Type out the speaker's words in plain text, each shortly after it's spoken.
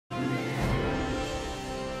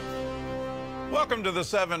Welcome to the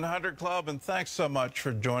 700 Club, and thanks so much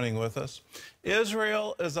for joining with us.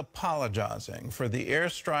 Israel is apologizing for the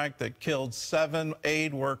airstrike that killed 7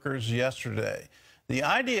 aid workers yesterday. The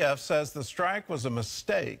IDF says the strike was a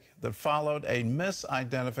mistake that followed a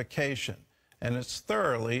misidentification, and it's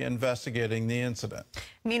thoroughly investigating the incident.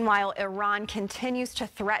 Meanwhile, Iran continues to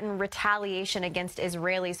threaten retaliation against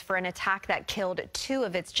Israelis for an attack that killed 2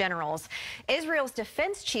 of its generals. Israel's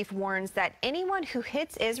defense chief warns that anyone who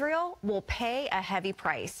hits Israel will pay a heavy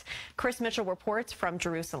price. Chris Mitchell reports from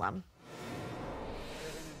Jerusalem.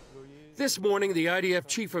 This morning, the IDF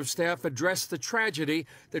chief of staff addressed the tragedy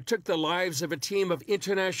that took the lives of a team of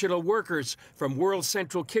international workers from World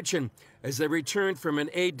Central Kitchen as they returned from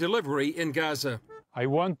an aid delivery in Gaza. I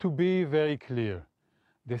want to be very clear.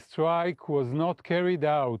 The strike was not carried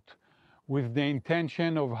out with the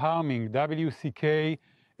intention of harming WCK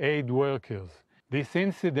aid workers. This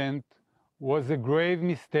incident was a grave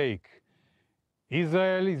mistake.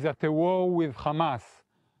 Israel is at a war with Hamas,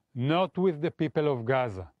 not with the people of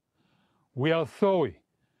Gaza. We are sorry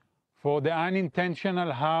for the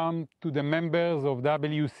unintentional harm to the members of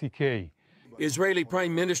WCK. Israeli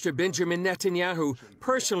Prime Minister Benjamin Netanyahu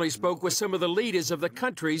personally spoke with some of the leaders of the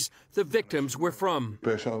countries the victims were from.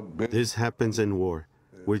 This happens in war.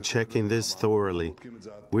 We're checking this thoroughly.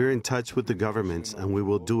 We're in touch with the governments, and we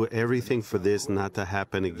will do everything for this not to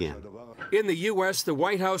happen again. In the U.S., the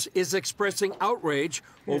White House is expressing outrage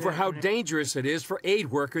over how dangerous it is for aid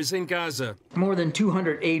workers in Gaza. More than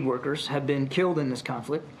 200 aid workers have been killed in this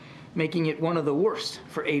conflict, making it one of the worst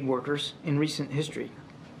for aid workers in recent history.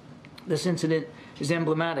 This incident is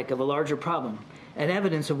emblematic of a larger problem and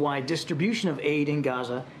evidence of why distribution of aid in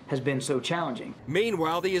Gaza has been so challenging.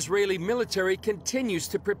 Meanwhile, the Israeli military continues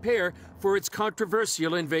to prepare for its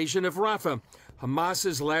controversial invasion of Rafah,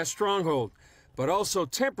 Hamas's last stronghold, but also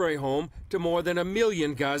temporary home to more than 1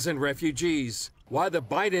 million Gazan refugees. While the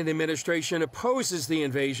Biden administration opposes the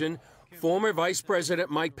invasion, former Vice President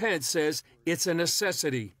Mike Pence says it's a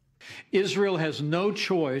necessity. Israel has no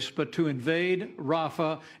choice but to invade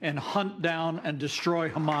Rafah and hunt down and destroy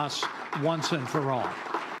Hamas once and for all.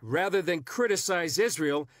 Rather than criticize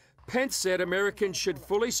Israel, Pence said Americans should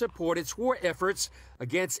fully support its war efforts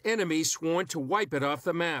against enemies sworn to wipe it off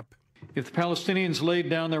the map. If the Palestinians laid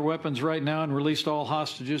down their weapons right now and released all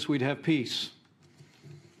hostages, we'd have peace.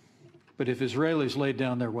 But if Israelis laid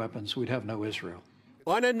down their weapons, we'd have no Israel.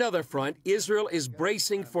 On another front, Israel is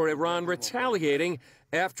bracing for Iran retaliating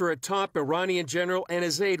after a top Iranian general and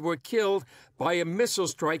his aide were killed by a missile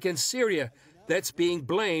strike in Syria that's being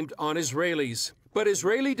blamed on Israelis. But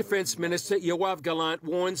Israeli Defense Minister Yoav Gallant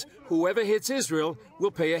warns whoever hits Israel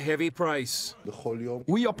will pay a heavy price.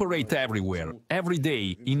 We operate everywhere, every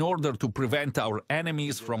day, in order to prevent our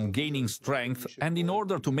enemies from gaining strength and in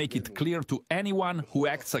order to make it clear to anyone who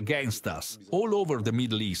acts against us, all over the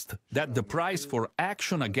Middle East, that the price for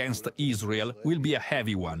action against Israel will be a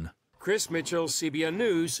heavy one. Chris Mitchell, CBN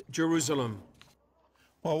News, Jerusalem.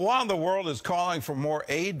 Well, while the world is calling for more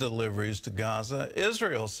aid deliveries to Gaza,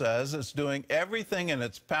 Israel says it's doing everything in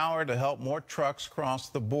its power to help more trucks cross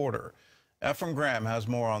the border. Ephraim Graham has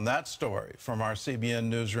more on that story from our CBN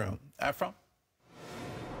newsroom. Ephraim?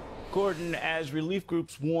 Gordon, as relief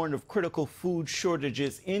groups warn of critical food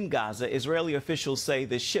shortages in Gaza, Israeli officials say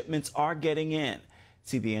the shipments are getting in.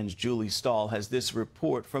 CBN's Julie Stahl has this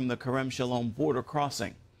report from the Kerem Shalom border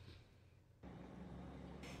crossing.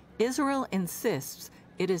 Israel insists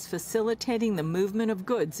it is facilitating the movement of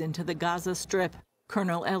goods into the Gaza Strip.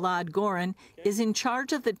 Colonel Elad Goren is in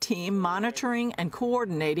charge of the team monitoring and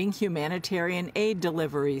coordinating humanitarian aid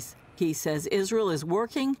deliveries. He says Israel is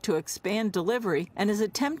working to expand delivery and is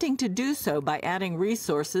attempting to do so by adding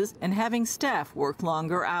resources and having staff work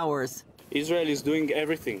longer hours. Israel is doing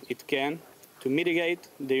everything it can to mitigate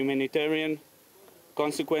the humanitarian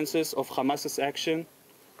consequences of Hamas's action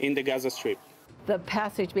in the Gaza Strip. The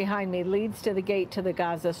passage behind me leads to the gate to the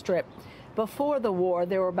Gaza Strip. Before the war,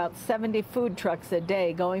 there were about 70 food trucks a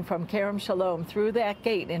day going from Kerem Shalom through that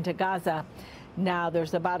gate into Gaza. Now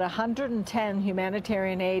there's about 110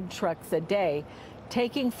 humanitarian aid trucks a day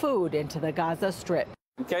taking food into the Gaza Strip.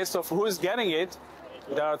 In case of who is getting it,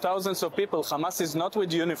 there are thousands of people. Hamas is not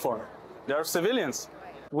with uniform. They are civilians.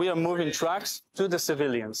 We are moving trucks to the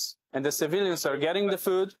civilians, and the civilians are getting the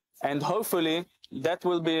food, and hopefully that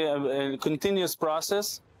will be a continuous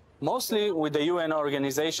process, mostly with the UN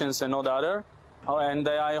organizations and not other. And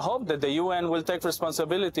I hope that the UN will take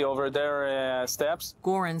responsibility over their steps.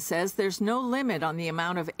 Goren says there's no limit on the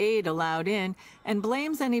amount of aid allowed in and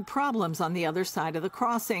blames any problems on the other side of the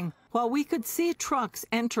crossing. While we could see trucks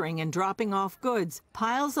entering and dropping off goods,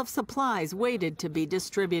 piles of supplies waited to be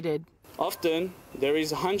distributed. Often, there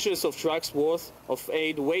is hundreds of trucks worth of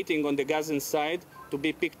aid waiting on the Gazan side to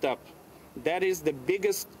be picked up. That is the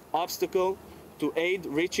biggest obstacle to aid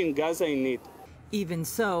reaching Gaza in need. Even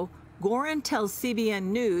so, Goren tells CBN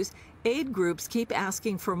News aid groups keep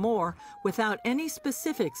asking for more without any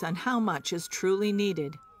specifics on how much is truly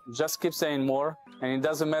needed. Just keep saying more, and it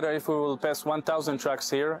doesn't matter if we will pass 1,000 trucks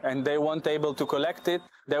here and they won't be able to collect it,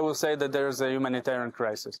 they will say that there's a humanitarian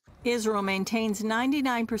crisis. Israel maintains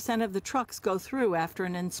 99% of the trucks go through after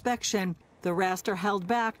an inspection. The rest are held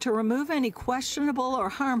back to remove any questionable or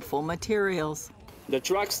harmful materials. The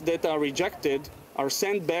trucks that are rejected are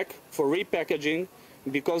sent back for repackaging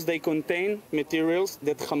because they contain materials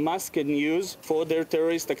that Hamas can use for their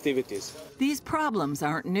terrorist activities. These problems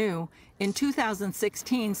aren't new. In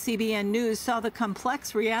 2016, CBN News saw the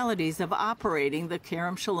complex realities of operating the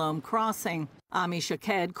Kerem Shalom crossing. Ami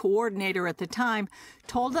Shaked, coordinator at the time,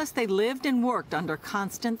 told us they lived and worked under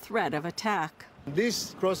constant threat of attack.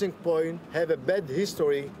 This crossing point had a bad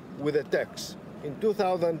history with attacks. In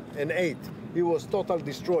 2008, it was totally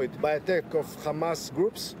destroyed by attack of Hamas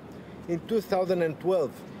groups. In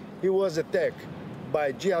 2012, he was attacked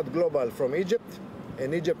by Jihad Global from Egypt,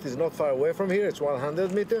 and Egypt is not far away from here, it's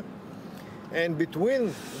 100 meters. And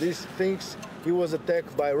between these things, he was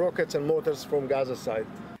attacked by rockets and mortars from Gaza side.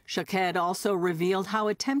 Shaked also revealed how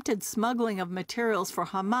attempted smuggling of materials for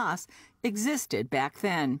Hamas existed back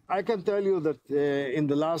then. I can tell you that in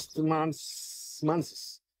the last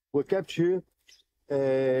months, we captured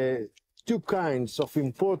two kinds of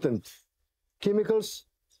important chemicals.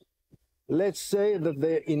 Let's say that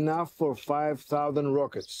they're enough for 5,000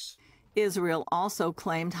 rockets. Israel also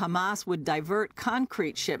claimed Hamas would divert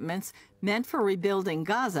concrete shipments meant for rebuilding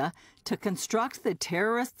Gaza to construct the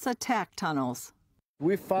terrorists' attack tunnels.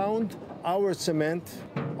 We found our cement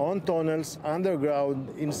on tunnels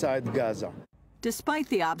underground inside Gaza. Despite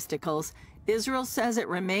the obstacles, Israel says it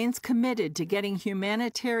remains committed to getting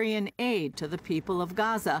humanitarian aid to the people of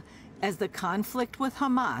Gaza as the conflict with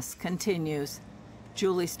Hamas continues.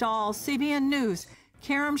 Julie Stahl, CBN News,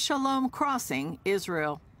 Kerem Shalom Crossing,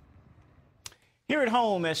 Israel. Here at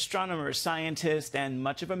home, astronomers, scientists, and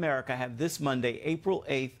much of America have this Monday, April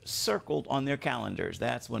 8th, circled on their calendars.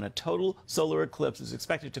 That's when a total solar eclipse is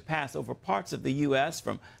expected to pass over parts of the U.S.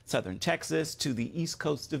 from southern Texas to the east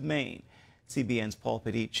coast of Maine. CBN's Paul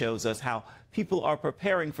Petit shows us how people are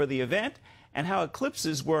preparing for the event and how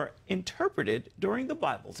eclipses were interpreted during the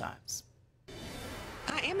Bible times.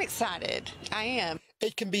 I am excited. I am.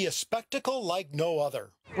 It can be a spectacle like no other.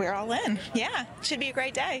 We're all in. Yeah, should be a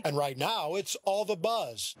great day. And right now, it's all the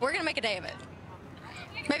buzz. We're going to make a day of it.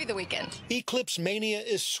 Maybe the weekend. Eclipse mania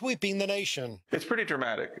is sweeping the nation. It's pretty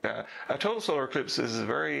dramatic. A total solar eclipse is a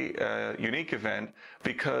very unique event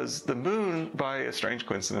because the moon, by a strange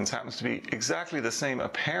coincidence, happens to be exactly the same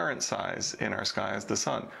apparent size in our sky as the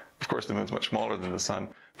sun. Of course, the moon's much smaller than the sun,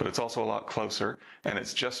 but it's also a lot closer, and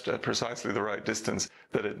it's just at precisely the right distance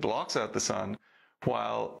that it blocks out the sun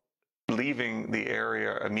while leaving the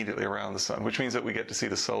area immediately around the sun, which means that we get to see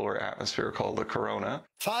the solar atmosphere called the corona.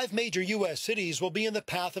 5 major U.S. cities will be in the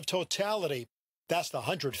path of totality. That's the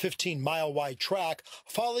 115-mile-wide track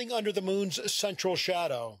falling under the moon's central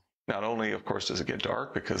shadow. Not only, of course, does it get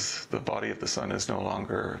dark because the body of the sun is no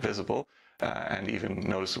longer visible, and even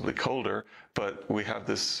noticeably colder, but we have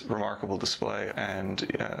this remarkable display, and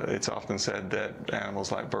it's often said that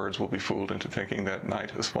animals like birds will be fooled into thinking that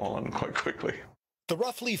night has fallen quite quickly. The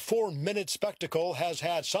roughly 4-minute spectacle has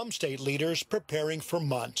had some state leaders preparing for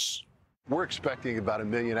months. We're expecting about 1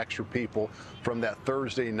 million extra people from that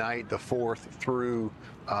Thursday night, the 4th, through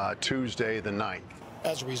Tuesday, the 9th.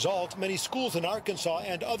 As a result, many schools in Arkansas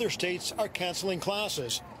and other states are canceling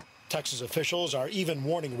classes. Texas officials are even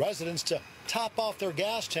warning residents to top off their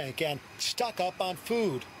gas tank and stock up on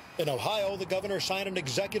food. In Ohio, the governor signed an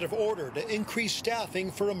executive order to increase staffing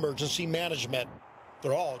for emergency management.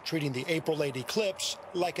 They're all treating the April 8 eclipse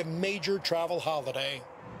like a major travel holiday.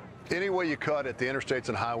 Any way you cut it, the interstates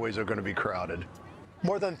and highways are going to be crowded.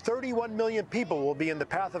 More than 31 million people will be in the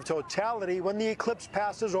path of totality when the eclipse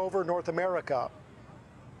passes over North America.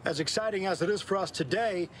 As exciting as it is for us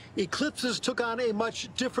today, eclipses took on a much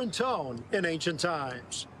different tone in ancient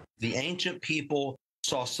times. The ancient people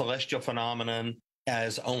saw celestial phenomenon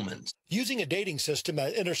as omens. Using a dating system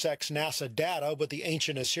that intersects NASA data with the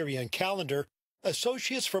ancient Assyrian calendar,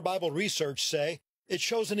 Associates for Bible Research say it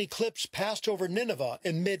shows an eclipse passed over Nineveh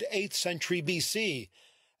in mid-8th century BC.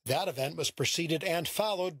 That event was preceded and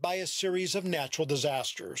followed by a series of natural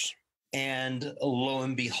disasters. And lo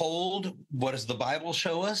and behold, what does the Bible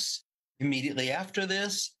show us? Immediately after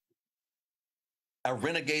this, a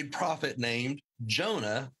renegade prophet named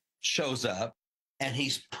Jonah shows up and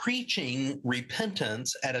he's preaching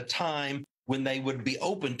repentance at a time when they would be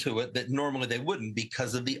open to it that normally they wouldn't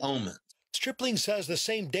because of the omen. Stripling says the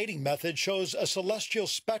same dating method shows a celestial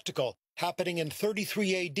spectacle happening in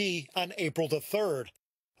 33 AD on April the 3rd.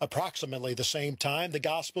 Approximately the same time, the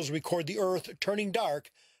Gospels record the earth turning dark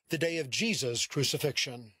the day of Jesus'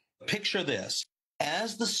 crucifixion. Picture this.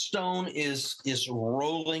 As the stone is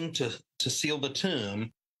rolling to seal the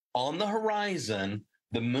tomb, on the horizon,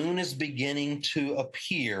 the moon is beginning to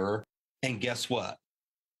appear, and guess what?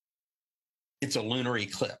 It's a lunar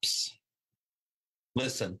eclipse.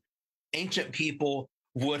 Listen, ancient people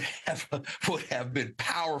would have been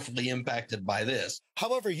powerfully impacted by this.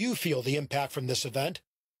 However you feel the impact from this event,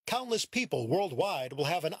 countless people worldwide will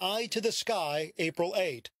have an eye to the sky April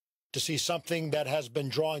 8 to see something that has been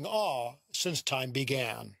drawing awe since time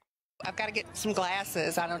began. I've got to get some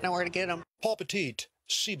glasses. I don't know where to get them. Paul Petit,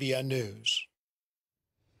 CBN News.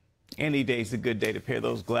 Any day's a good day to pair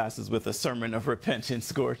those glasses with a sermon of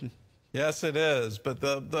repentance, Gordon. Yes, it is. But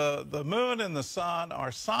the moon and the sun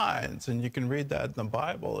are signs, and you can read that in the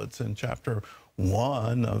Bible. It's in chapter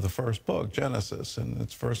 1 of the first book, Genesis, and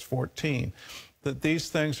it's verse 14, that these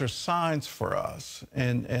things are signs for us,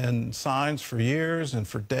 and signs for years and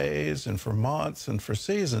for days and for months and for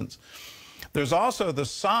seasons. There's also the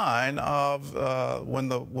sign of when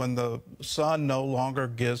the sun no longer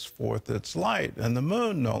gives forth its light and the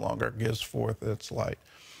moon no longer gives forth its light.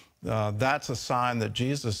 That's a sign that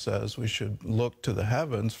Jesus says we should look to the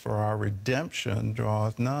heavens, for our redemption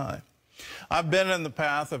draweth nigh. I've been in the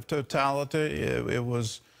path of totality. It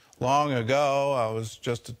was long ago. I was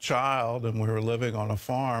just a child, and we were living on a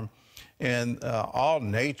farm. And all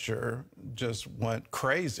nature just went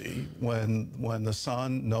crazy when the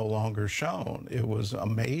sun no longer shone. It was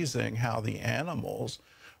amazing how the animals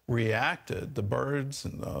reacted. The birds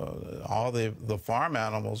and all the farm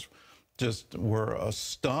animals just were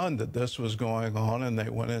stunned that this was going on, and they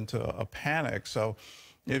went into a panic. So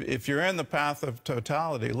if you're in the path of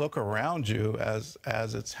totality, look around you as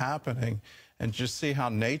it's happening and just see how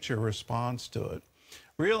nature responds to it.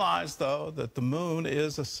 Realize, though, that the moon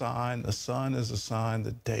is a sign, the sun is a sign,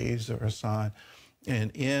 the days are a sign,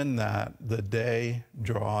 and in that the day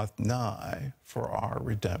draweth nigh for our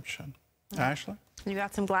redemption. Ashley? You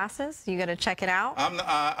got some glasses? You got to check it out?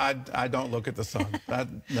 I don't look at the sun.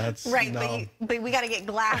 That's right, no. but we got to get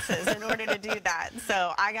glasses in order to do that.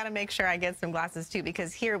 So I got to make sure I get some glasses too,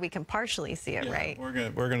 because here we can partially see it, right?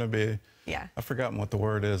 We're gonna be. Yeah. I've forgotten what the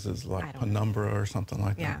word is like penumbra or something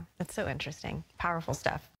like that. Yeah, that's so interesting. Powerful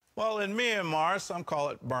stuff. Well, in Myanmar, some call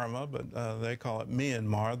it Burma, but they call it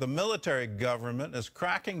Myanmar, the military government is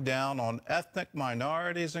cracking down on ethnic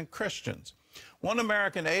minorities and Christians. One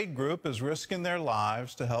American aid group is risking their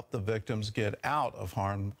lives to help the victims get out of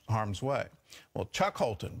harm's way. Well, Chuck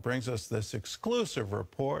Holton brings us this exclusive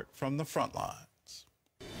report from the front lines.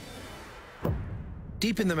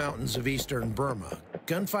 Deep in the mountains of eastern Burma,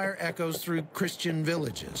 gunfire echoes through Christian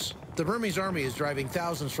villages. The Burmese army is driving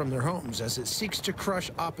thousands from their homes as it seeks to crush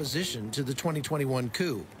opposition to the 2021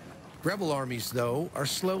 coup. Rebel armies, though, are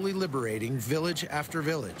slowly liberating village after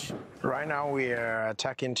village. Right now, we are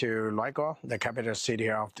attacking to Recourses, the capital city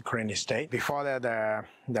of the Karen state. Before that,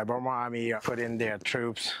 the Burma army put in their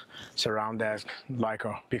troops surround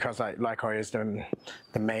Recourses, because Recourses is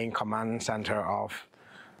the main command center of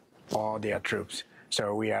all their troops.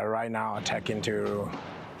 So we are right now attacking to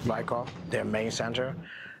Recourses, their main center.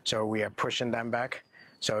 So we are pushing them back.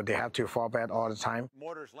 So they have to fall back all the time.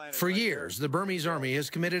 For years, the Burmese army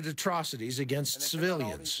has committed atrocities against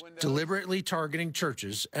civilians, deliberately targeting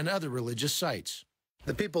churches and other religious sites.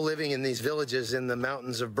 The people living in these villages in the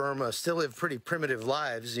mountains of Burma still live pretty primitive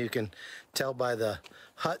lives. You can tell by the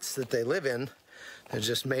huts that they live in. They're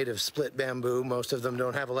just made of split bamboo. Most of them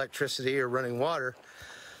don't have electricity or running water.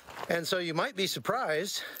 And so you might be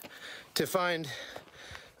surprised to find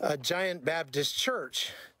a giant Baptist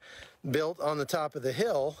church built on the top of the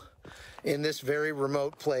hill in this very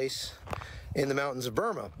remote place in the mountains of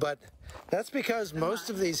Burma. But that's because most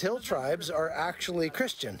of these hill tribes are actually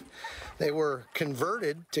Christian. They were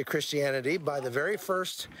converted to Christianity by the very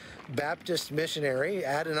first Baptist missionary,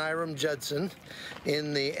 Adoniram Judson,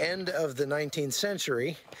 in the end of the 19th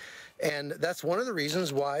century. And that's one of the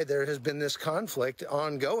reasons why there has been this conflict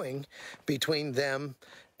ongoing between them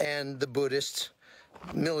and the Buddhist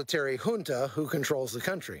military junta who controls the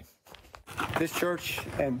country. This church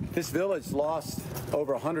and this village lost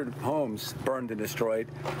over 100 homes burned and destroyed,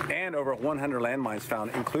 and over 100 landmines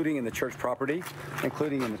found, including in the church property,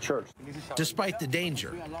 including in the church. Despite the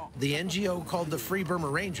danger, the NGO called the Free Burma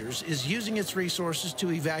Rangers is using its resources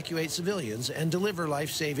to evacuate civilians and deliver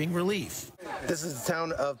life-saving relief. This is the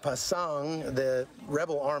town of Pasang. The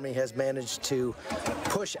rebel army has managed to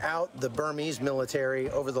push out the Burmese military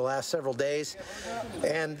over the last several days,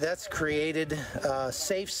 and that's created a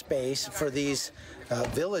safe space for these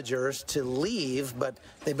villagers to leave, but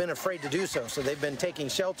they've been afraid to do so. So they've been taking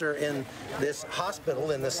shelter in this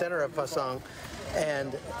hospital in the center of Pasang,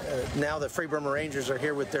 and now the Free Burma Rangers are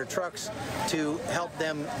here with their trucks to help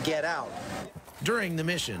them get out. During the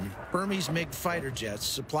mission, Burmese MiG fighter jets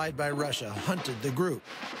supplied by Russia hunted the group.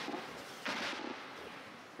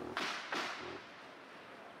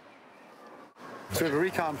 So we have a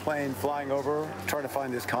recon plane flying over, trying to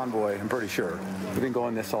find this convoy, I'm pretty sure. We've been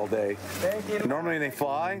going this all day. Normally they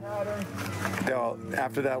fly,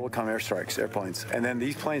 after that will come airstrikes, airplanes. And then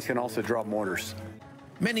these planes can also drop mortars.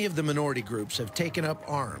 Many of the minority groups have taken up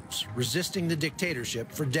arms, resisting the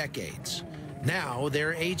dictatorship for decades. Now,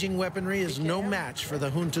 their aging weaponry is no match for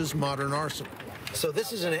the junta's modern arsenal. So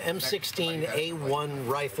this is an M16A1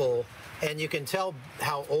 rifle, and you can tell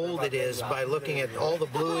how old it is by looking at all the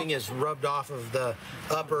bluing is rubbed off of the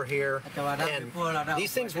upper here. And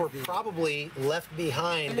these things were probably left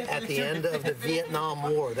behind at the end of the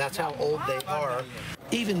Vietnam War. That's how old they are.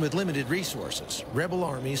 Even with limited resources, rebel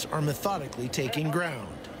armies are methodically taking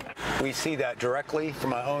ground. We see that directly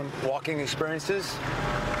from my own walking experiences,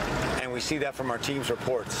 and we see that from our team's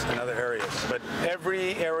reports in other areas. But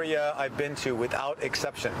every area I've been to, without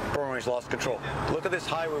exception, Burma has lost control. Look at this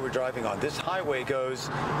highway we're driving on. This highway goes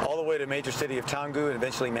all the way to the major city of Taungoo and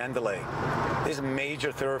eventually Mandalay. This is a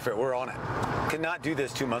major thoroughfare. We're on it. Could not do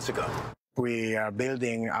this 2 months ago. We are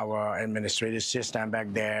building our administrative system back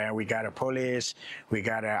there. We got a police, we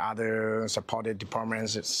got other supported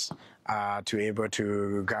departments to be able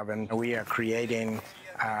to govern. We are creating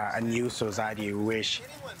a new society which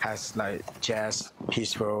has like just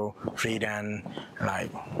peaceful freedom, like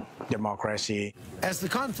democracy. As the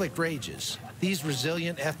conflict rages, these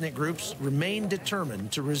resilient ethnic groups remain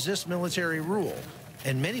determined to resist military rule,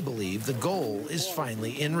 and many believe the goal is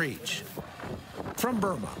finally in reach. From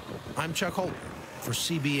Burma, I'm Chuck Holder for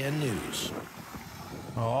CBN News.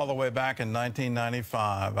 Well, all the way back in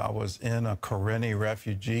 1995, I was in a Karenni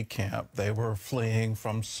refugee camp. They were fleeing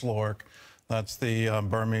from Slork. That's the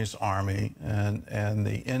Burmese army, and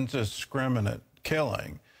the indiscriminate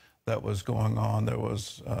killing that was going on. There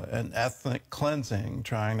was an ethnic cleansing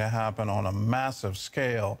trying to happen on a massive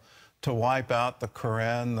scale to wipe out the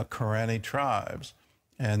Karen, the Karenni tribes.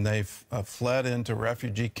 And they've fled into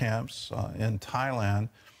refugee camps in Thailand.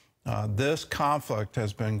 This conflict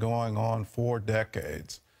has been going on for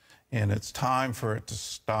decades, and it's time for it to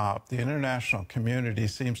stop. The international community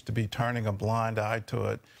seems to be turning a blind eye to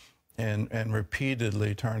it and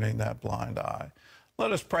repeatedly turning that blind eye.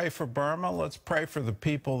 Let us pray for Burma. Let's pray for the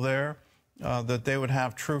people there, that they would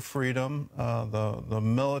have true freedom. The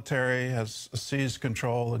military has seized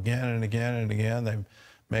control again and again and again. They've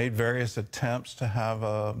made various attempts to have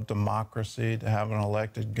a democracy, to have an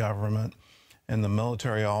elected government, and the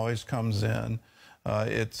military always comes in.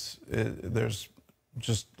 There's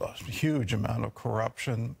just a huge amount of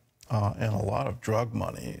corruption and a lot of drug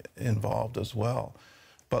money involved as well.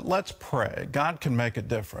 But let's pray. God can make a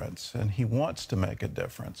difference, and he wants to make a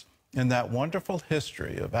difference. In that wonderful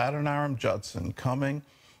history of Adoniram Judson coming,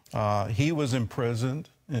 he was imprisoned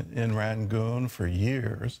in Rangoon for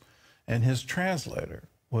years, and his translator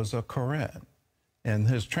was a Karen, and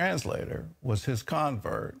his translator was his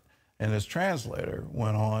convert, and his translator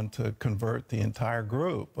went on to convert the entire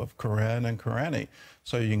group of Karen and Karenni.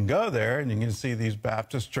 So you can go there and you can see these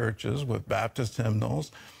Baptist churches with Baptist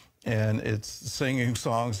hymnals, and it's singing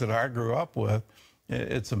songs that I grew up with.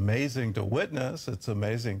 It's amazing to witness. It's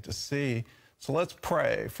amazing to see. So let's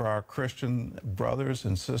pray for our Christian brothers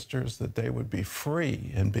and sisters that they would be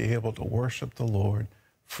free and be able to worship the Lord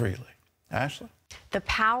freely. Ashley? The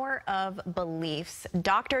power of beliefs.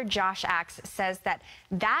 Dr. Josh Axe says that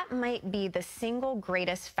might be the single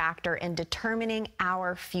greatest factor in determining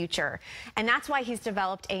our future. And that's why he's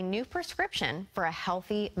developed a new prescription for a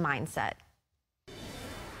healthy mindset.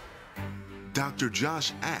 Dr.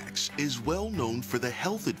 Josh Axe is well known for the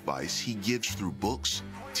health advice he gives through books,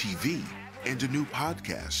 TV, and a new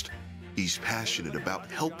podcast. He's passionate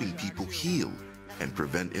about helping people heal and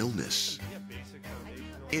prevent illness.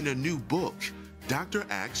 In a new book, Dr.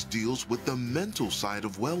 Axe deals with the mental side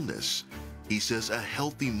of wellness. He says a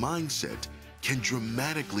healthy mindset can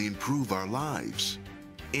dramatically improve our lives.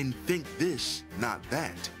 In Think This, Not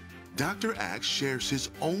That, Dr. Axe shares his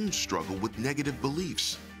own struggle with negative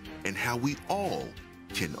beliefs and how we all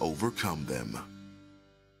can overcome them.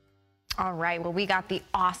 All right, well, we got the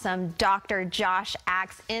awesome Dr. Josh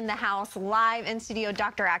Axe in the house, live in studio.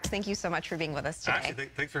 Dr. Axe, thank you so much for being with us today. Actually,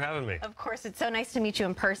 thanks for having me. Of course, it's so nice to meet you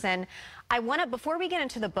in person. I want to, before we get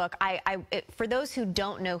into the book, for those who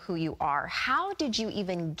don't know who you are, how did you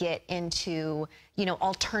even get into,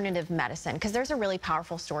 alternative medicine? Because there's a really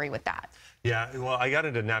powerful story with that. Yeah, well, I got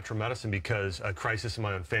into natural medicine because a crisis in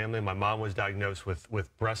my own family. My mom was diagnosed with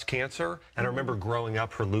breast cancer, and I remember growing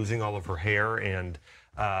up, her losing all of her hair, and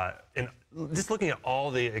just looking at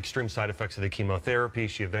all the extreme side effects of the chemotherapy.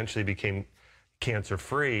 She eventually became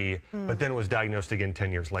cancer-free, but then was diagnosed again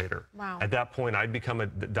 10 years later. Wow. At that point, I'd become a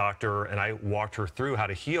doctor, and I walked her through how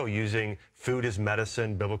to heal using food as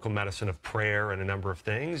medicine, biblical medicine of prayer, and a number of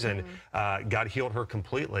things, and God healed her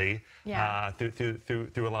completely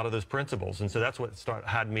through a lot of those principles. And so that's what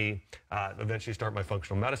had me eventually start my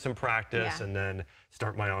functional medicine practice, and then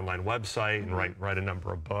start my online website and write a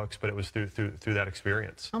number of books. But it was through that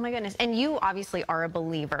experience. Oh my goodness! And you obviously are a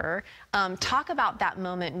believer. Talk about that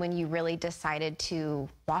moment when you really decided to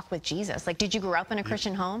walk with Jesus. Like, did you grow up in a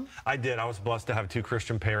Christian home? I did. I was blessed to have two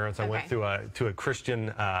Christian parents. I went through a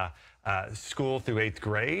Christian school through 8th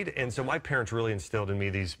grade, and so my parents really instilled in me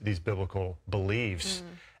these biblical beliefs.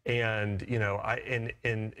 And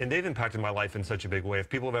and they've impacted my life in such a big way. If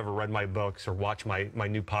people have ever read my books or watched my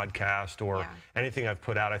new podcast or anything I've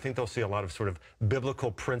put out, I think they'll see a lot of sort of biblical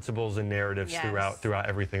principles and narratives throughout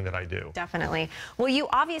everything that I do. Definitely. Well, you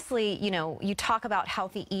obviously, you talk about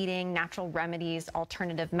healthy eating, natural remedies,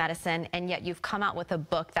 alternative medicine, and yet you've come out with a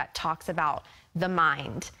book that talks about the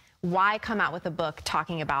mind. Why come out with a book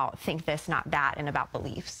talking about Think This, Not That, and about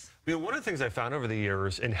beliefs? One of the things I found over the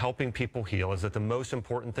years in helping people heal is that the most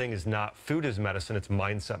important thing is not food as medicine, it's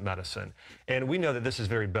mindset medicine. And we know that this is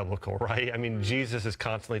very biblical, right? I mean, Jesus is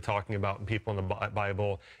constantly talking about people in the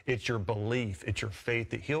Bible, it's your belief, it's your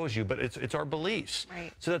faith that heals you, but it's our beliefs.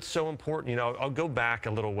 Right. So that's so important. I'll go back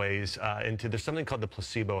a little ways there's something called the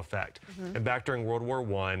placebo effect. And back during World War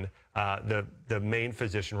I, the main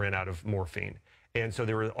physician ran out of morphine. And so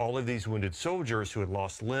there were all of these wounded soldiers who had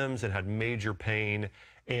lost limbs and had major pain.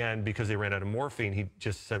 And because they ran out of morphine, he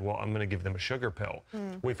just said, well, I'm going to give them a sugar pill.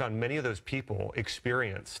 We found many of those people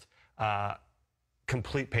experienced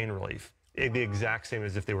complete pain relief. The exact same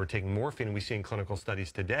as if they were taking morphine. And we see in clinical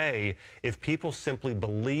studies today, if people simply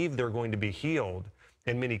believe they're going to be healed,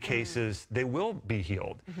 in many cases, they will be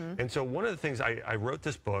healed. And so one of the things I wrote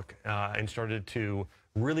this book and started to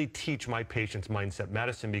really teach my patients mindset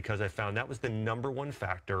medicine because I found that was the #1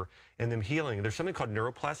 factor in them healing. There's something called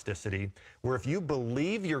neuroplasticity, where if you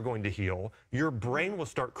believe you're going to heal, your brain will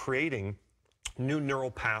start creating new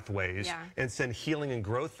neural pathways and send healing and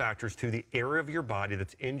growth factors to the area of your body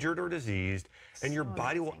that's injured or diseased, and your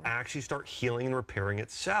body will actually start healing and repairing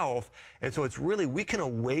itself. And so it's really, we can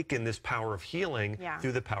awaken this power of healing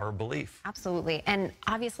through the power of belief. Absolutely. And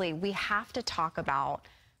obviously, we have to talk about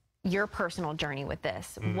your personal journey with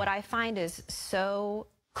this. What I find is so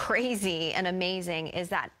crazy and amazing is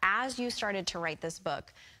that as you started to write this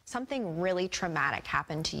book, something really traumatic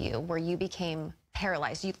happened to you where you became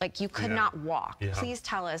paralyzed. You could not walk. Please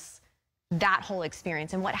tell us that whole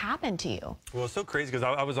experience and what happened to you. Well, it's so crazy because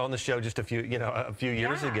I was on the show just a few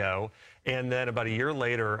years ago, and then about a year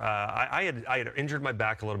later, I had injured my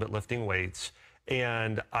back a little bit lifting weights.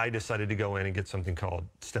 And I decided to go in and get something called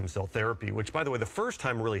stem cell therapy, which, by the way, the first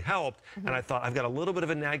time really helped. And I thought, I've got a little bit of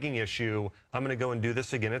a nagging issue. I'm going to go and do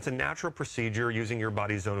this again. It's a natural procedure using your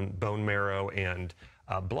body's own bone marrow and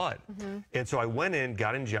blood. And so I went in,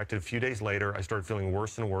 got injected. A few days later, I started feeling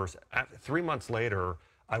worse and worse. 3 months later,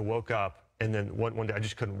 I woke up, and then one day I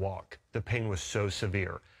just couldn't walk. The pain was so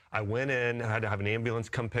severe. I went in, I had to have an ambulance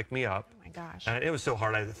come pick me up. Oh my gosh. And it was so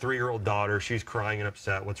hard. I had a 3-year-old daughter. She's crying and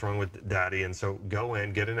upset. What's wrong with daddy? And so go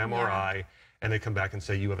in, get an MRI, and they come back and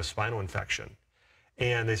say, you have a spinal infection.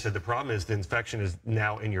 And they said, the problem is the infection is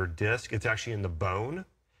now in your disc. It's actually in the bone.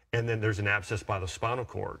 And then there's an abscess by the spinal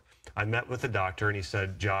cord. I met with the doctor, and he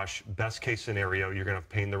said, Josh, best case scenario, you're going to have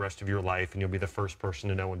pain the rest of your life, and you'll be the first person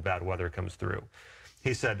to know when bad weather comes through.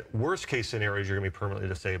 He said, worst case scenario is you're going to be permanently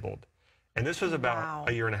disabled. And this was about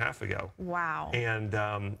a year and a half ago. Wow.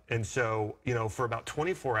 And so, for about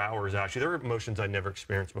 24 hours, actually, there were emotions I'd never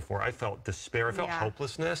experienced before. I felt despair. I felt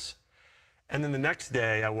hopelessness. And then the next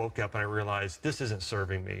day, I woke up and I realized this isn't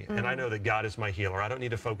serving me. And I know that God is my healer. I don't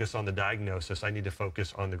need to focus on the diagnosis. I need to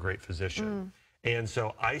focus on the great physician. And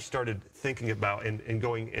so I started thinking about and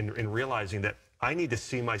going and realizing that I need to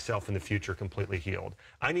see myself in the future completely healed.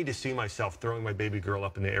 I need to see myself throwing my baby girl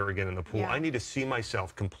up in the air again in the pool. I need to see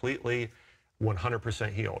myself completely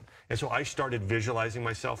 100% healed. And so I started visualizing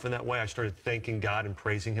myself in that way. I started thanking God and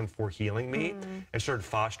praising him for healing me and started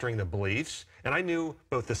fostering the beliefs. And I knew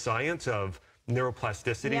both the science of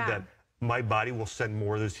neuroplasticity, that my body will send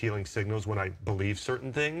more of those healing signals when I believe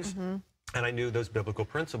certain things. And I knew those biblical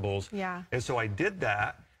principles. And so I did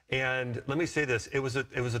that. And let me say this, it was a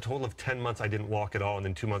total of 10 months I didn't walk at all, and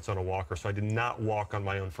then 2 months on a walker. So I did not walk on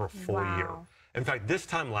my own for a full year. In fact, this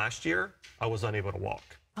time last year, I was unable to walk.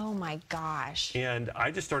 Oh my gosh. And I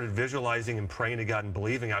just started visualizing and praying to God and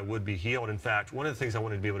believing I would be healed. In fact, one of the things I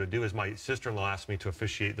wanted to be able to do is my sister-in-law asked me to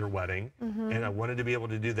officiate their wedding. And I wanted to be able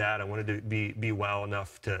to do that. I wanted to be well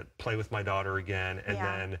enough to play with my daughter again. And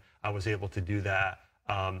then I was able to do that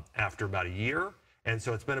after about a year. And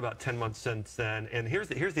so it's been about 10 months since then. And here's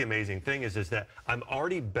the amazing thing is that I'm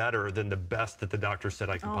already better than the best that the doctor said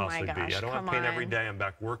I could possibly be. I don't have pain every day. I'm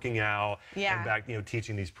back working out. I'm back,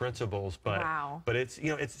 teaching these principles. But but it's,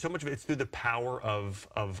 it's so much of it's through the power of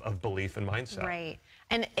belief and mindset. Right.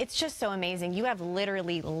 And it's just so amazing. You have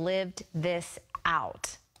literally lived this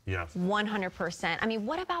out. Yes. 100%. I mean,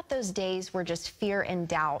 what about those days where just fear and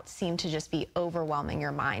doubt seem to just be overwhelming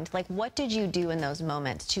your mind? Like, what did you do in those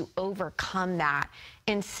moments to overcome that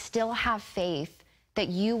and still have faith that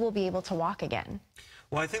you will be able to walk again?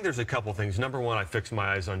 Well, I think there's a couple things. Number one, I fix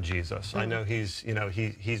my eyes on Jesus. I know he's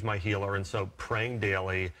my healer, and so praying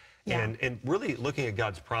daily. And really looking at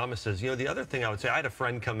God's promises. The other thing I would say, I had a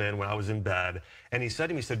friend come in when I was in bed, and he said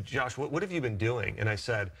to me, Josh, what have you been doing? And I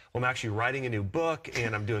said, well, I'm actually writing a new book,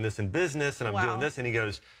 and I'm doing this in business, and I'm doing this. And he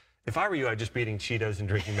goes, if I were you, I'd just be eating Cheetos and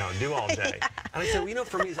drinking Mountain Dew all day. And I said, well,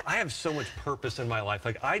 for me, I have so much purpose in my life.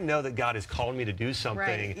 Like, I know that God has called me to do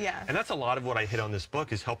something. And that's a lot of what I hit on this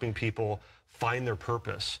book, is helping people find their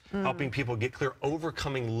purpose, helping people get clear,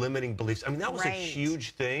 overcoming limiting beliefs. I mean, that was a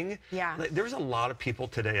huge thing. There's a lot of people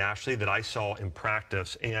today, Ashley, that I saw in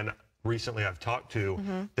practice, and recently I've talked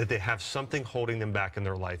to, that they have something holding them back in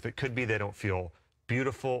their life. It could be they don't feel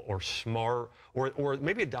beautiful or smart, or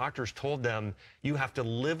maybe a doctor's told them you have to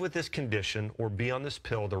live with this condition or be on this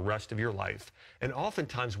pill the rest of your life. And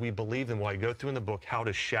oftentimes we believe, and what I go through in the book, how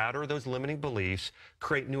to shatter those limiting beliefs,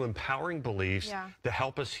 create new empowering beliefs that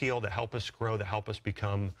help us heal, that help us grow, that help us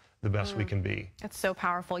become the best we can be. It's so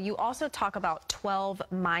powerful. You also talk about 12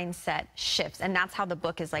 mindset shifts, and that's how the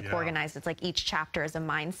book is organized. It's like each chapter is a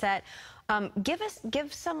mindset.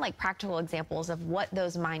 Give some practical examples of what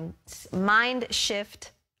those mindset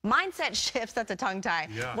shifts. That's a tongue tie.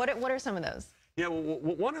 What are some of those? Yeah, well,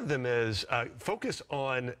 one of them is focus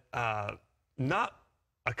on not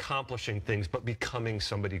accomplishing things, but becoming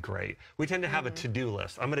somebody great. We tend to have a to-do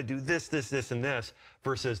list. I'm going to do this, this, this, and this,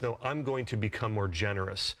 versus, no, I'm going to become more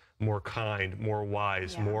generous, more kind, more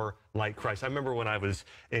wise, more like Christ. I remember when I was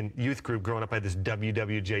in youth group growing up, I had this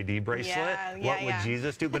WWJD bracelet. What would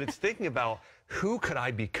Jesus do? But it's thinking about, who could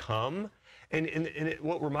I become? And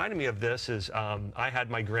what reminded me of this is I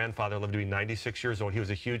had my grandfather live to be 96 years old. He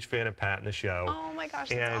was a huge fan of Pat and the show. Oh my gosh,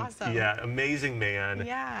 that's awesome. Yeah, amazing man.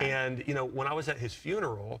 And when I was at his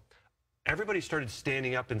funeral, everybody started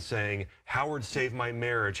standing up and saying, Howard saved my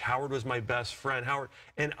marriage. Howard was my best friend. Howard.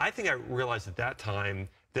 And I think I realized at that time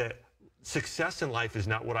that success in life is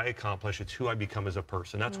not what I accomplish, it's who I become as a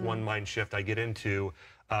person. That's one mind shift I get into.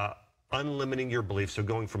 Unlimiting your beliefs, so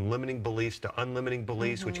going from limiting beliefs to unlimiting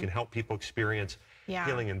beliefs, which can help people experience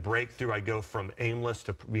healing and breakthrough. I go from aimless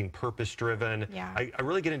to being purpose-driven. I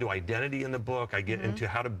really get into identity in the book. I get into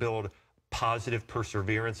how to build positive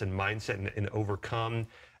perseverance and mindset and overcome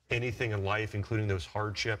anything in life, including those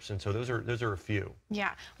hardships. And so those are a few.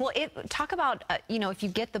 Yeah. Well, talk about, if you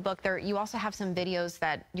get the book there, you also have some videos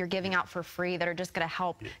that you're giving out for free that are just going to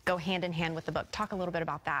help go hand in hand with the book. Talk a little bit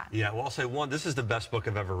about that. Yeah. Well, I'll say, one, this is the best book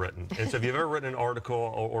I've ever written. And so if you've ever written an article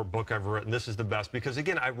or book I've written, this is the best, because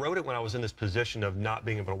again, I wrote it when I was in this position of not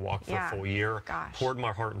being able to walk for a full year, poured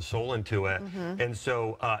my heart and soul into it. And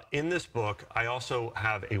so in this book, I also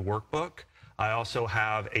have a workbook. I also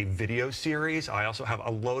have a video series. I also have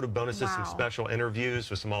a load of bonuses, some special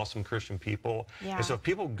interviews with some awesome Christian people. And so if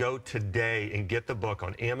people go today and get the book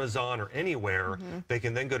on Amazon or anywhere, they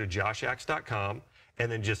can then go to joshax.com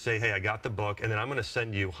and then just say, hey, I got the book, and then I'm going to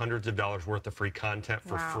send you hundreds of dollars worth of free content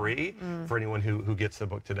for free for anyone who gets the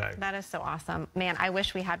book today. That is so awesome. Man, I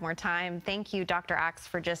wish we had more time. Thank you, Dr. Axe,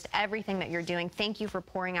 for just everything that you're doing. Thank you for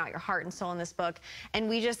pouring out your heart and soul in this book.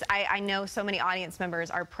 And I know so many audience members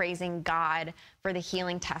are praising God for the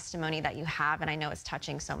healing testimony that you have, and I know it's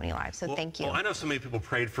touching so many lives, so thank you. Well, I know so many people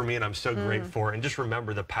prayed for me, and I'm so grateful. And just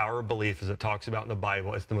remember, the power of belief, as it talks about in the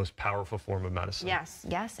Bible, is the most powerful form of medicine. Yes,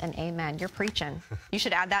 yes, and amen. You're preaching. You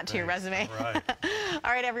should add that to your resume. All right.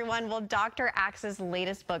 All right, everyone. Well, Dr. Axe's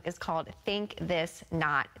latest book is called Think This,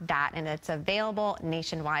 Not That, and it's available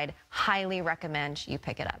nationwide. Highly recommend you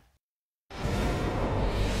pick it up.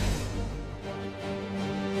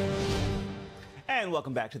 And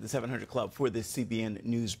welcome back to the 700 Club for this CBN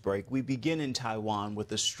News Break. We begin in Taiwan with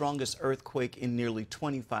the strongest earthquake in nearly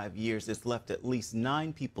 25 years. It's left at least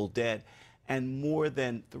 9 people dead and more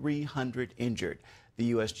than 300 injured. The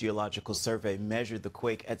U.S. Geological Survey measured the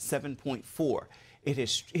quake at 7.4. It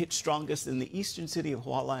is hit strongest in the eastern city of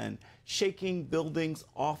Hualien, shaking buildings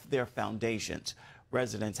off their foundations.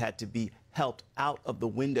 Residents had to be helped out of the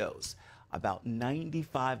windows. About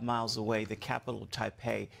 95 miles away, the capital,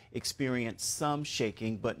 Taipei, experienced some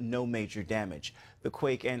shaking but no major damage. The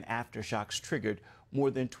quake and aftershocks triggered more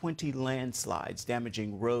than 20 landslides,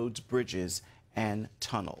 damaging roads, bridges, and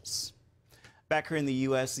tunnels. Back here in the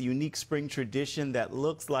U.S., a unique spring tradition that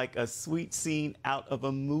looks like a sweet scene out of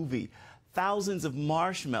a movie. Thousands of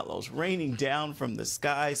marshmallows raining down from the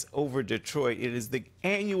skies over Detroit. It is the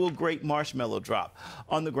annual Great Marshmallow Drop.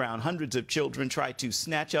 On the ground, hundreds of children try to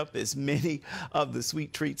snatch up as many of the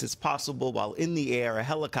sweet treats as possible, while in the air, a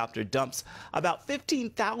helicopter dumps about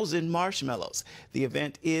 15,000 marshmallows. The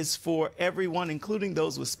event is for everyone, including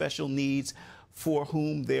those with special needs, for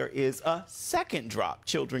whom there is a second drop.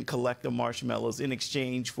 Children collect the marshmallows in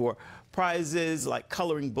exchange for prizes like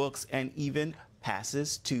coloring books and even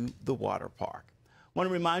passes to the water park. Want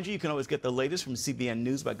to remind you, you can always get the latest from CBN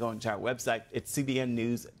News by going to our website at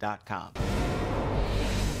cbnnews.com.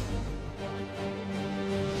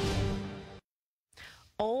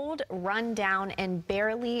 Old, run down, and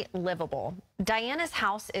barely livable. Diana's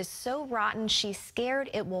house is so rotten she's scared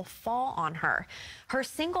it will fall on her. Her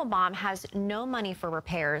single mom has no money for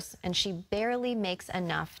repairs, and she barely makes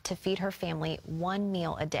enough to feed her family one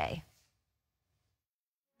meal a day.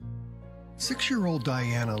 6-year-old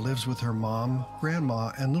Diana lives with her mom,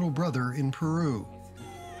 grandma, and little brother in Peru.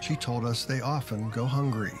 She told us they often go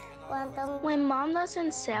hungry. When mom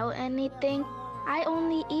doesn't sell anything, I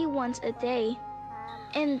only eat once a day,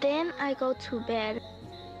 and then I go to bed.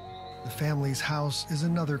 The family's house is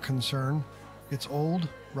another concern. It's old,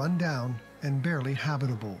 run down, and barely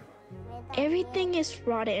habitable. Everything is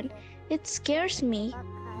rotten. It scares me.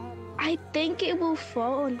 I think it will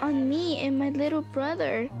fall on me and my little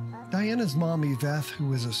brother. Diana's mom, Iveth,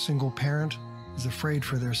 who is a single parent, is afraid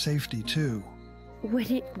for their safety, too. When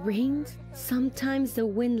it rains, sometimes the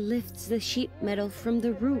wind lifts the sheet metal from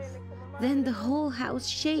the roof. Then the whole house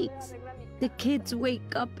shakes. The kids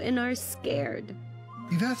wake up and are scared.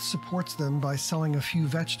 Iveth supports them by selling a few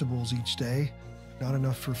vegetables each day, not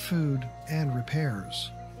enough for food and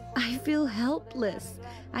repairs. I feel helpless.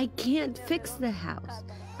 I can't fix the house.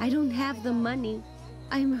 I don't have the money.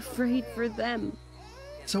 I'm afraid for them.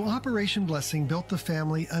 So Operation Blessing built the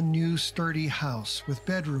family a new sturdy house with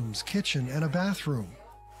bedrooms, kitchen, and a bathroom.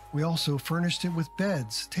 We also furnished it with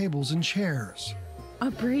beds, tables, and chairs.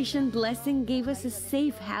 Operation Blessing gave us a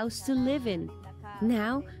safe house to live in.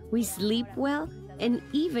 Now we sleep well and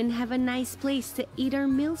even have a nice place to eat our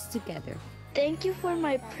meals together. Thank you for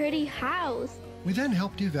my pretty house. We then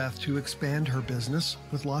helped Iveth to expand her business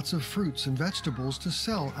with lots of fruits and vegetables to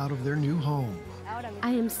sell out of their new home.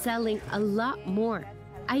 I am selling a lot more.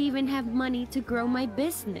 I even have money to grow my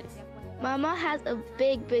business. Mama has a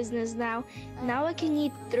big business now. Now I can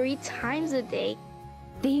eat 3 times a day.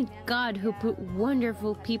 Thank God who put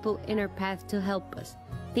wonderful people in our path to help us.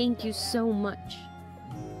 Thank you so much.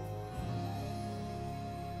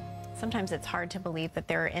 Sometimes it's hard to believe that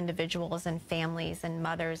there are individuals and families and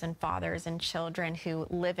mothers and fathers and children who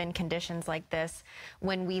live in conditions like this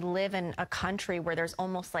when we live in a country where there's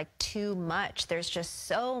almost like too much. There's just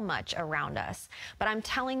so much around us. But I'm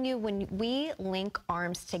telling you, when we link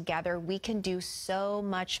arms together, we can do so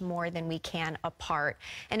much more than we can apart.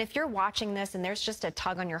 And if you're watching this and there's just a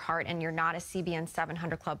tug on your heart and you're not a CBN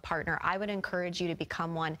 700 Club partner, I would encourage you to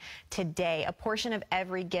become one today. A portion of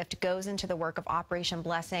every gift goes into the work of Operation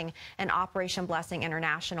Blessing, and Operation Blessing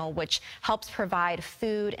International, which helps provide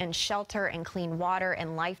food and shelter and clean water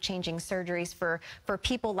and life-changing surgeries for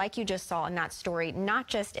people like you just saw in that story, not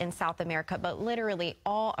just in South America, but literally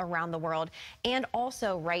all around the world, and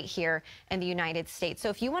also right here in the United States. So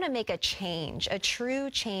if you want to make a change, a true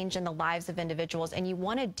change in the lives of individuals, and you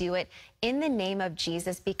want to do it in the name of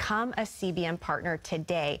Jesus, become a CBN partner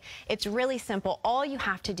today. It's really simple. All you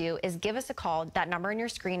have to do is give us a call. That number on your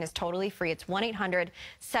screen is totally free. It's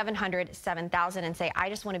 1-800-700-7000 and say, I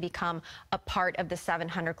just want to become a part of the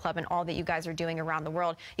 700 Club and all that you guys are doing around the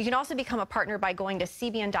world. You can also become a partner by going to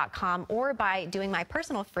CBN.com or by doing my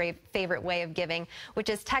personal favorite way of giving, which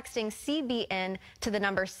is texting CBN to the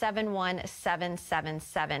number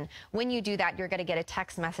 71777. When you do that, you're going to get a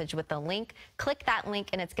text message with the link. Click that link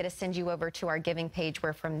and it's going to send you over to our giving page,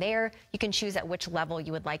 where from there you can choose at which level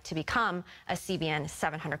you would like to become a CBN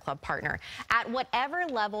 700 Club partner. At whatever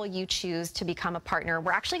level you choose to become a partner,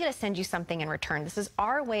 we're actually going to send you something in return. This is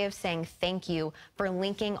our way of saying thank you for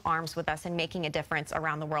linking arms with us and making a difference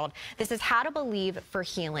around the world. This is How to Believe for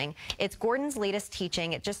Healing. It's Gordon's latest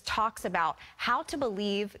teaching. It just talks about how to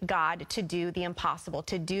believe God to do the impossible,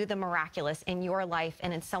 to do the miraculous in your life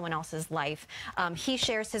and in someone else's life. He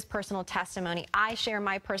shares his personal testimony. I share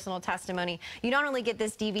my personal testimony. You not only get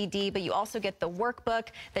this DVD, but you also get the workbook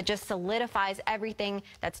that just solidifies everything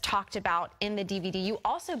that's talked about in the DVD. You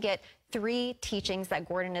also get 3 teachings that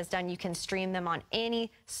Gordon has done. You can stream them on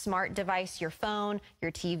any smart device, your phone,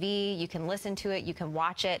 your TV. You can listen to it. You can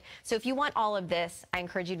watch it. So if you want all of this, I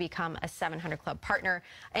encourage you to become a 700 Club partner.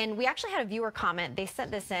 And we actually had a viewer comment. They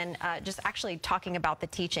sent this in just actually talking about the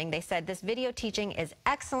teaching. They said, this video teaching is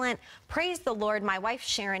excellent. Praise the Lord. My wife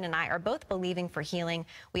Sharon and I are both believing for healing.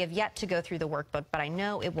 We have yet to go through the workbook, but I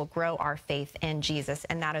know it will grow our faith in Jesus.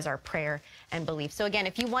 And that is our prayer and belief. So again,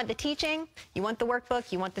 if you want the teaching, you want the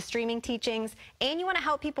workbook, you want the streaming teachings, and you want to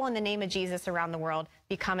help people in the name of Jesus around the world,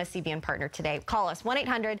 become a CBN partner today. Call us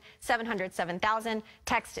 1-800-700-7000,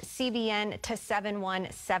 text CBN to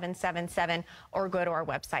 71777, or go to our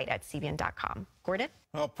website at cbn.com. Gordon?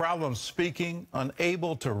 Well, problems speaking,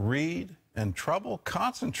 unable to read, and trouble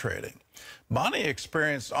concentrating. Bonnie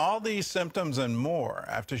experienced all these symptoms and more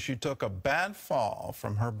after she took a bad fall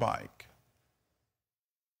from her bike.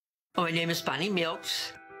 My name is Bonnie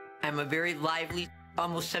Milks. I'm a very lively,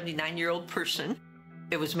 almost 79-year-old person.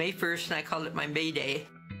 It was May 1st, and I called it my May Day.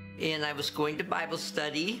 And I was going to Bible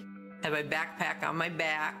study, had my backpack on my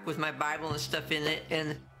back with my Bible and stuff in it,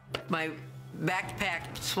 and my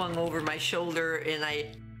backpack swung over my shoulder, and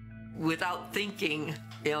I, without thinking,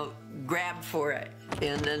 grabbed for it.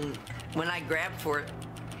 And then when I grabbed for it,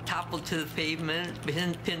 toppled to the pavement,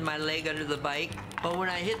 pinned my leg under the bike. But when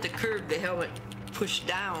I hit the curb, the helmet pushed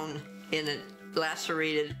down, and it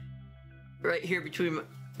lacerated right here between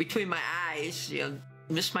my eyes,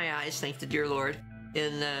 missed my eyes, thank the dear Lord,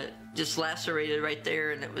 and just lacerated right there,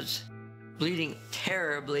 and it was bleeding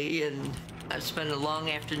terribly, and I spent a long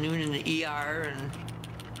afternoon in the ER and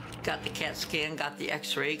got the CAT scan, got the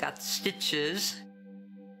x-ray, got the stitches,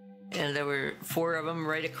 and there were 4 of them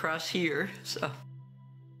right across here. So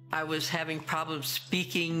I was having problems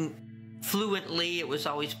speaking fluently. It was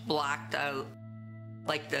always blocked.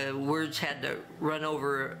 Like the words had to run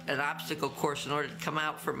over an obstacle course in order to come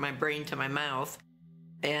out from my brain to my mouth.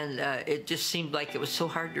 And it just seemed like it was so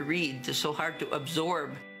hard to read, so hard to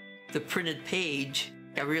absorb the printed page.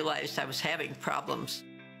 I realized I was having problems.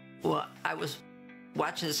 Well, I was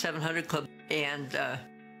watching the 700 Club, and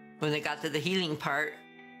when they got to the healing part,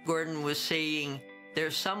 Gordon was saying,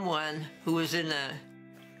 there's someone who was in a...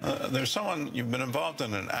 There's someone, you've been involved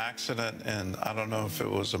in an accident, and I don't know if it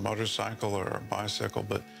was a motorcycle or a bicycle,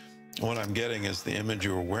 but what I'm getting is the image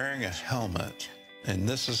you were wearing a helmet, and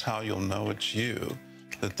this is how you'll know it's you,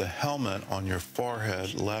 that the helmet on your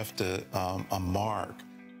forehead left a mark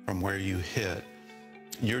from where you hit.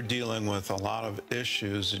 You're dealing with a lot of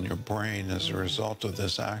issues in your brain as a result of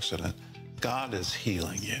this accident. God is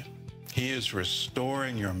healing you. He is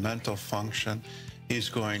restoring your mental function. He's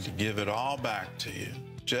going to give it all back to you,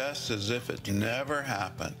 just as if it never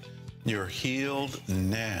happened. You're healed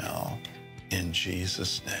now in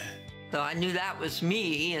Jesus' name. So I knew that was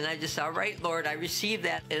me, and I just, all right, Lord, I received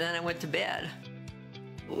that, and then I went to bed.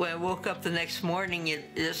 When I woke up the next morning,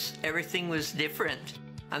 everything was different.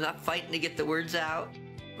 I'm not fighting to get the words out.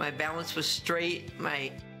 My balance was straight.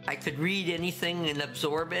 I could read anything and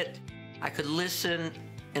absorb it. I could listen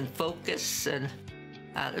and focus, and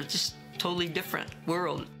it was just a totally different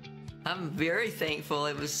world. I'm very thankful.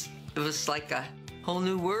 It was like a whole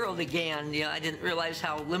new world again. I didn't realize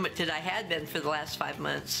how limited I had been for the last 5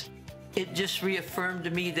 months. It just reaffirmed to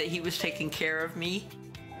me that he was taking care of me,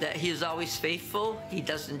 that he is always faithful. He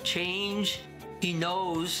doesn't change. He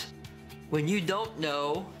knows when you don't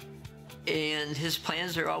know, and his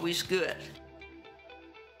plans are always good.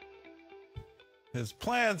 His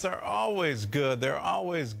plans are always good. They're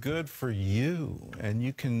always good for you. And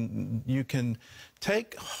you can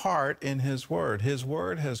take heart in his word. His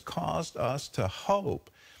word has caused us to hope.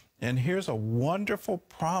 And here's a wonderful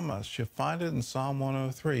promise. You find it in Psalm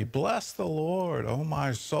 103. Bless the Lord, O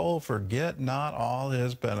my soul, forget not all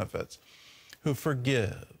his benefits, who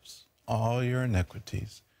forgives all your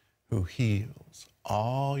iniquities, who heals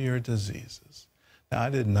all your diseases. Now, I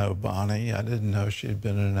didn't know Bonnie. I didn't know she'd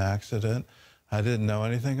been in an accident. I didn't know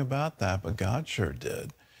anything about that, but God sure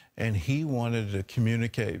did. And he wanted to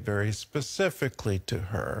communicate very specifically to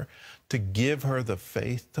her, to give her the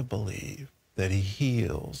faith to believe that he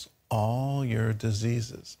heals all your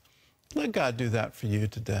diseases. Let God do that for you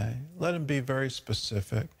today. Let him be very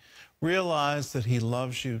specific. Realize that he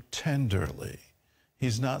loves you tenderly.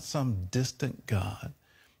 He's not some distant God.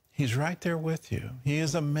 He's right there with you. He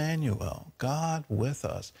is Emmanuel, God with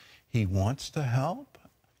us. He wants to help.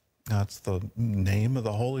 That's the name of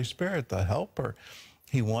the Holy Spirit, the helper.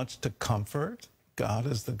 He wants to comfort. God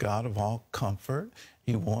is the God of all comfort.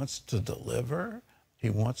 He wants to deliver. He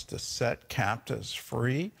wants to set captives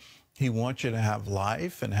free. He wants you to have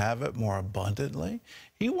life and have it more abundantly.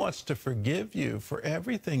 He wants to forgive you for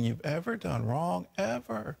everything you've ever done wrong,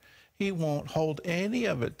 ever. He won't hold any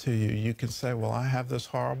of it to you. You can say, well, I have this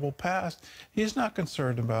horrible past. He's not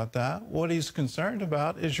concerned about that. What he's concerned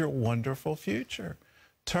about is your wonderful future.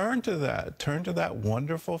 Turn to that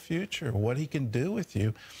wonderful future, what he can do with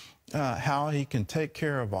you, how he can take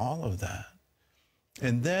care of all of that.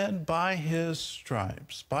 And then by his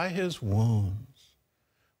stripes, by his wounds,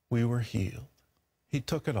 we were healed. He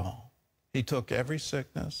took it all. He took every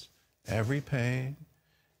sickness, every pain,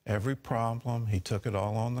 every problem. He took it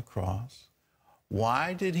all on the cross.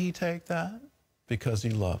 Why did he take that? Because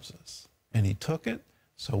he loves us. And he took it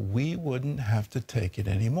so we wouldn't have to take it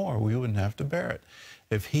anymore. We wouldn't have to bear it.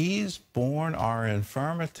 If he's borne our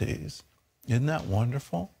infirmities, isn't that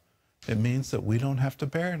wonderful? It means that we don't have to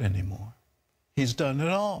bear it anymore. He's done it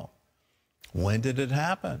all. When did it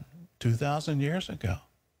happen? 2,000 years ago.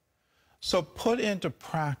 So put into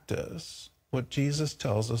practice what Jesus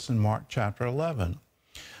tells us in Mark chapter 11.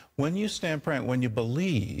 When you stand praying, when you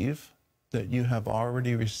believe that you have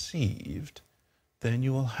already received, then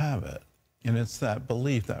you will have it. And it's that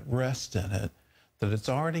belief, that rest in it, that it's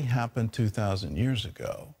already happened 2,000 years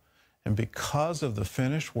ago. And because of the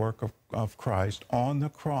finished work of Christ on the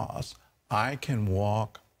cross, I can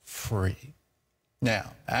walk free.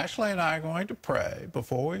 Now, Ashley and I are going to pray.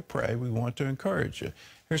 Before we pray, we want to encourage you.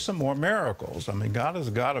 Here's some more miracles. I mean, God is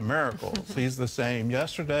a God of miracles. He's the same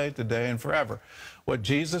yesterday, today, and forever. What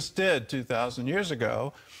Jesus did 2,000 years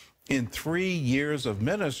ago, in 3 years of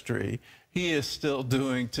ministry, he is still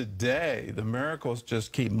doing today. The miracles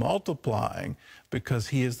just keep multiplying because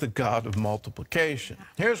he is the God of multiplication.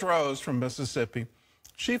 Here's Rose from Mississippi.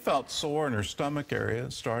 She felt sore in her stomach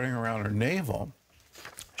area, starting around her navel.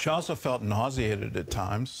 She also felt nauseated at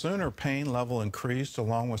times. Soon her pain level increased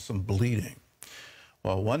along with some bleeding.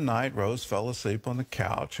 Well, one night, Rose fell asleep on the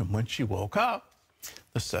couch, and when she woke up,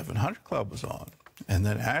 the 700 Club was on. And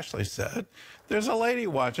then Ashley said, there's a lady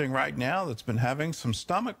watching right now that's been having some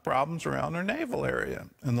stomach problems around her navel area,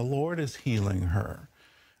 and the Lord is healing her.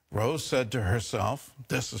 Rose said to herself,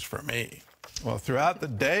 this is for me. Well, throughout the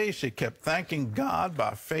day, she kept thanking God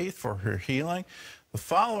by faith for her healing. The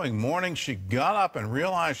following morning, she got up and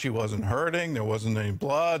realized she wasn't hurting. There wasn't any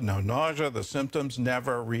blood, no nausea. The symptoms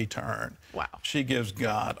never returned. Wow. She gives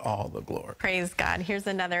God all the glory. Praise God. Here's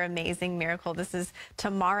another amazing miracle. This is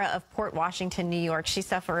Tamara of Port Washington, New York. She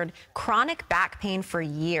suffered chronic back pain for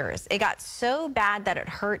years. It got so bad that it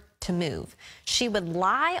hurt to move. She would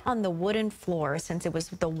lie on the wooden floor since it was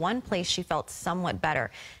the one place she felt somewhat better.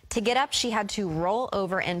 To get up, she had to roll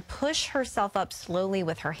over and push herself up slowly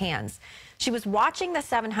with her hands. She was watching the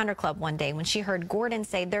 700 Club one day when she heard Gordon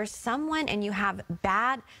say, there's someone and you have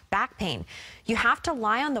bad back pain. You have to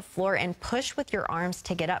lie on the floor and push with your arms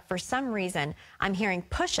to get up. For some reason, I'm hearing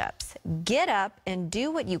push-ups. Get up and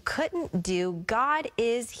do what you couldn't do. God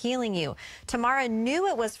is healing you. Tamara knew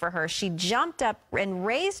it was for her. She jumped up and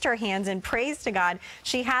raised her hands and praised to God.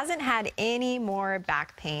 She hasn't had any more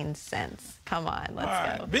back pain since. Come on,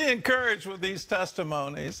 let's go. Be encouraged with these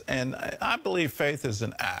testimonies. And I believe faith is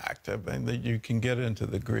an act. I mean, that you can get into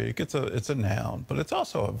the Greek. It's a noun, but it's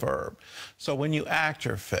also a verb. So when you act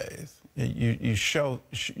your faith, you show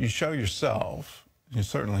yourself, you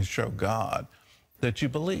certainly show God that you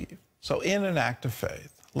believe. So in an act of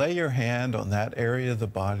faith, lay your hand on that area of the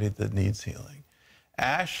body that needs healing.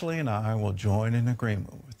 Ashley and I will join in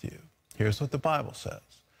agreement with you. Here's what the Bible says.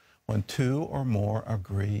 When two or more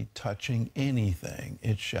agree touching anything,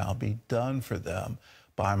 it shall be done for them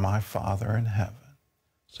by my Father in heaven.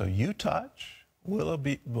 So you touch, we'll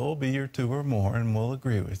be your two or more, and we'll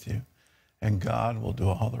agree with you, and God will do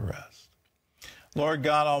all the rest. Lord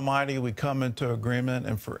God Almighty, we come into agreement,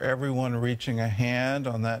 and for everyone reaching a hand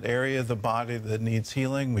on that area of the body that needs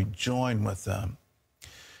healing, we join with them.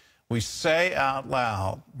 We say out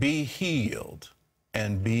loud, be healed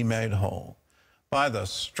and be made whole. By the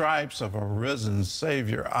stripes of a risen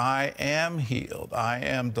Savior, I am healed. I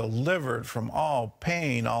am delivered from all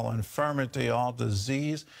pain, all infirmity, all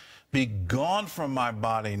disease. Be gone from my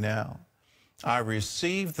body now. I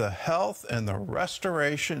receive the health and the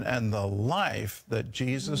restoration and the life that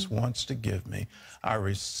Jesus wants to give me. I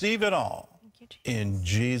receive it all in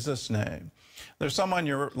Jesus' name. There's someone,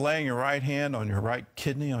 you're laying your right hand on your right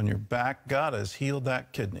kidney, on your back. God has healed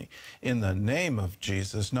that kidney. In the name of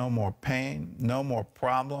Jesus, no more pain, no more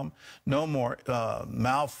problem, no more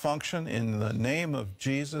malfunction. In the name of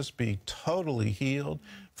Jesus, be totally healed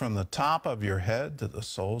from the top of your head to the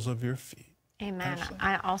soles of your feet. Amen.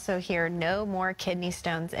 I also hear no more kidney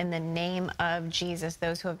stones in the name of Jesus.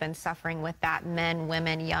 Those who have been suffering with that, men,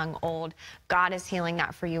 women, young, old, God is healing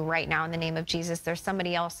that for you right now in the name of Jesus. There's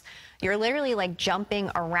somebody else, you're literally like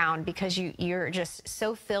jumping around because you're just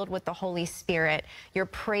so filled with the Holy Spirit. You're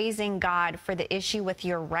praising God for the issue with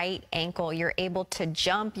your right ankle. You're able to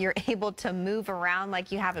jump. You're able to move around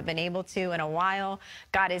like you haven't been able to in a while.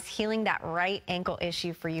 God is healing that right ankle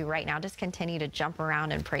issue for you right now. Just continue to jump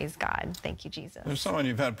around and praise God. Thank you, Jesus. There's someone,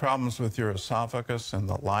 you've had problems with your esophagus and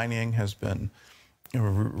the lining has been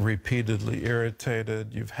repeatedly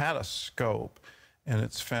irritated. You've had a scope and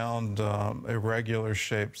it's found irregular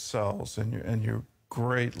shaped cells and you're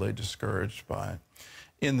greatly discouraged by it.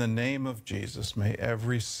 In the name of Jesus, may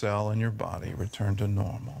every cell in your body return to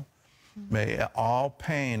normal. May all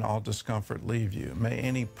pain, all discomfort leave you. May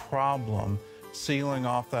any problem sealing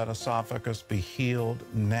off that esophagus be healed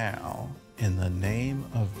now. In the name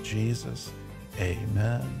of Jesus,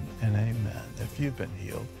 amen and amen. If you've been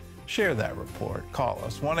healed, share that report. Call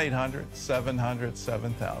us,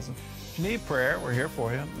 1-800-700-7000. If you need prayer, we're here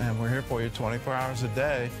for you, and we're here for you 24 hours a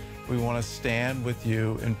day. We want to stand with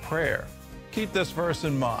you in prayer. Keep this verse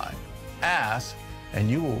in mind. Ask, and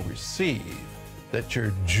you will receive, that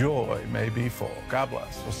your joy may be full. God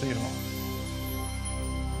bless. We'll see you tomorrow.